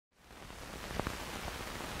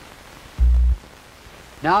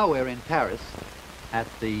Now we're in Paris at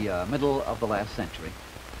the middle of the last century,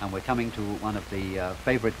 and we're coming to one of the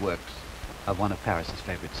favorite works of one of Paris's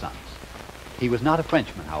favorite sons. He was not a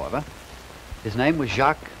Frenchman, however. His name was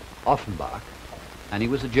Jacques Offenbach, and he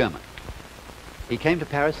was a German. He came to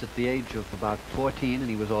Paris at the age of about 14, and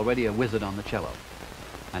he was already a wizard on the cello.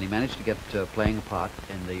 And he managed to get playing a part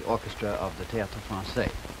in the orchestra of the Théâtre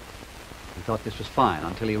Français. He thought this was fine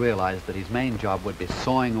until he realized that his main job would be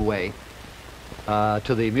sawing away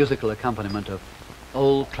to the musical accompaniment of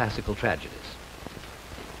old classical tragedies.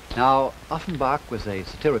 Now, Offenbach was a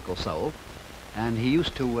satirical soul, and he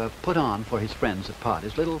used to put on for his friends at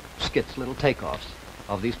parties little skits, little takeoffs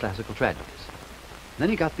of these classical tragedies. Then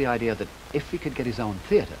he got the idea that if he could get his own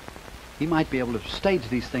theater, he might be able to stage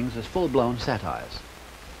these things as full-blown satires.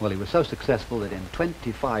 Well, he was so successful that in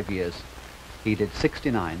 25 years, he did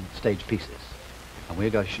 69 stage pieces. And we're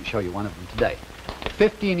going to show you one of them today.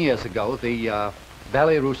 15 years ago, the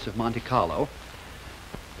Ballet Russe of Monte Carlo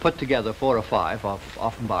put together 4 or 5 of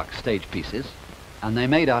Offenbach's stage pieces, and they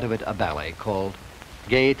made out of it a ballet called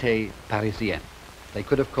Gaité Parisienne. They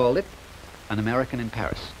could have called it An American in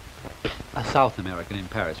Paris, a South American in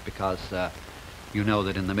Paris, because you know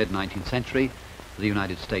that in the mid-19th century, the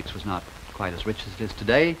United States was not quite as rich as it is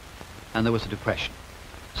today, and there was a depression.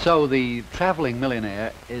 So the traveling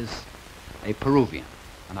millionaire is a Peruvian,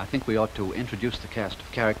 and I think we ought to introduce the cast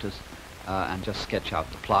of characters and just sketch out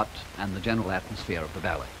the plot and the general atmosphere of the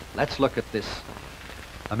ballet. Let's look at this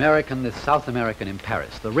South American in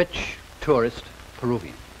Paris, the rich tourist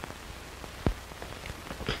Peruvian.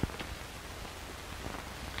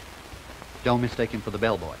 Don't mistake him for the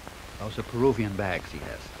bellboy. Those are Peruvian bags he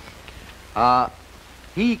has.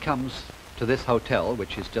 He comes to this hotel,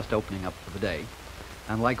 which is just opening up for the day,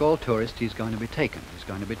 and like all tourists, he's going to be taken. He's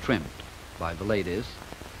going to be trimmed by the ladies,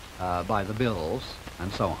 by the bills,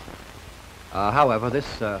 and so on. However,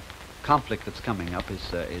 this conflict that's coming up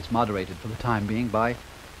is moderated for the time being by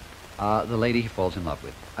the lady he falls in love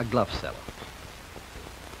with, a glove seller.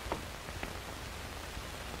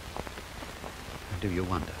 Do you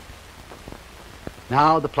wonder?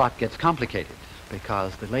 Now the plot gets complicated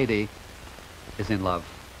because the lady is in love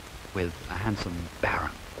with a handsome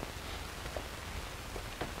baron.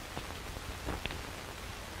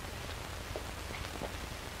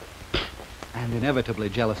 And inevitably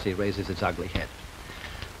jealousy raises its ugly head.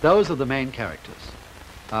 Those are the main characters.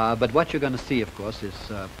 But what you're going to see, of course, is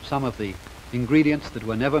some of the ingredients that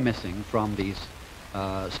were never missing from these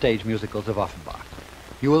stage musicals of Offenbach.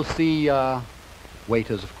 You will see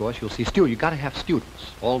waiters, of course. You'll see students. You've got to have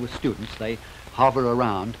students. Always students. They hover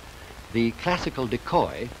around the classical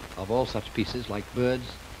decoy of all such pieces, like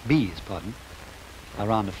bees,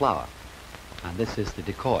 around a flower. And this is the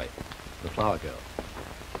decoy, the flower girl.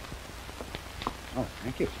 Oh,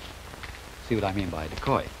 thank you. See what I mean by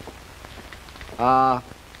decoy.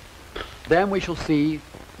 Then we shall see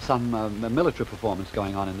some military performance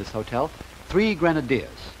going on in this hotel. 3 grenadiers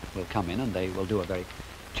will come in and they will do a very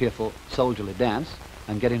cheerful soldierly dance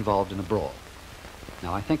and get involved in a brawl.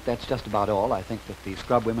 Now I think that's just about all. I think that the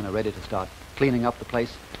scrub women are ready to start cleaning up the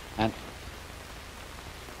place, and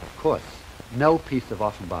of course no piece of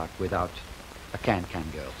Offenbach without a can-can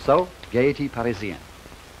girl. So, Gaité Parisienne.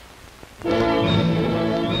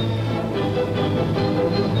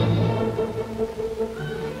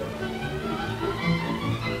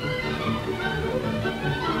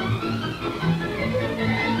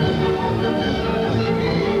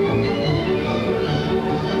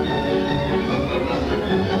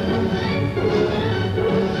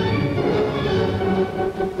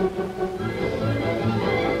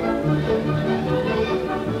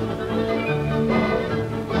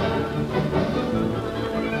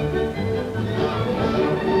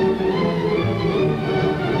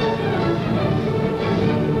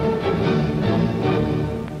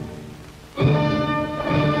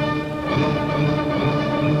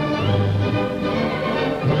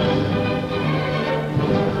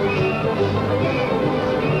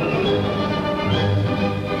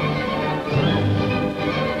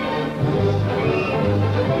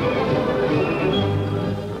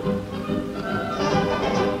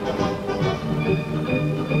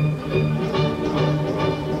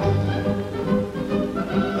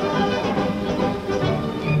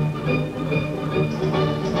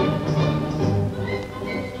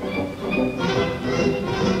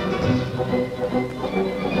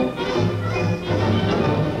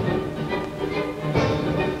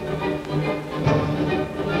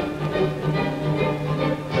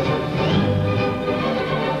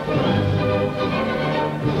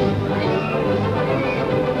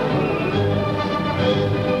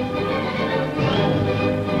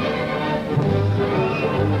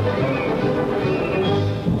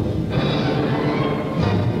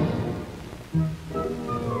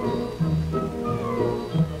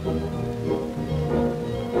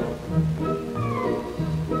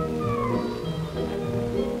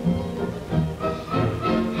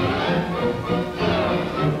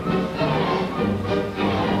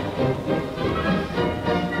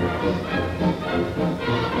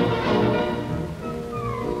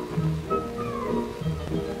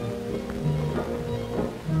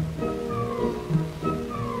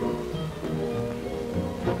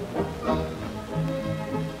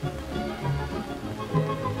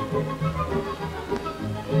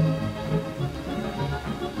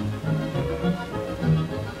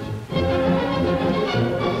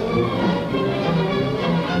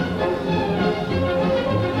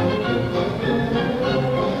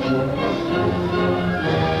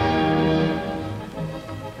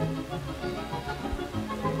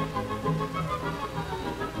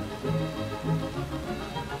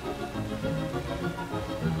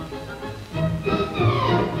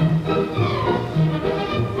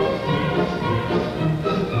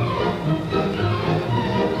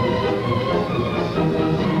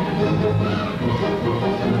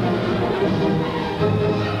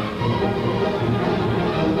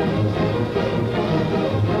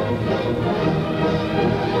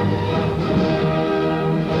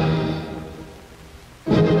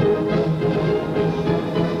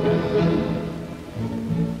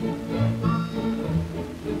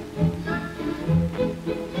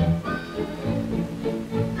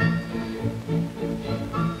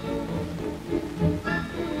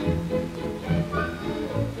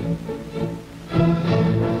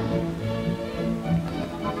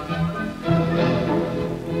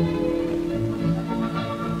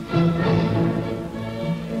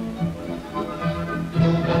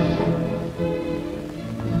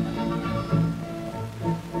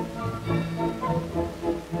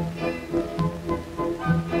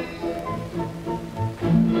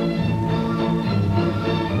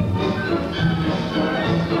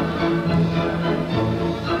 Thank you.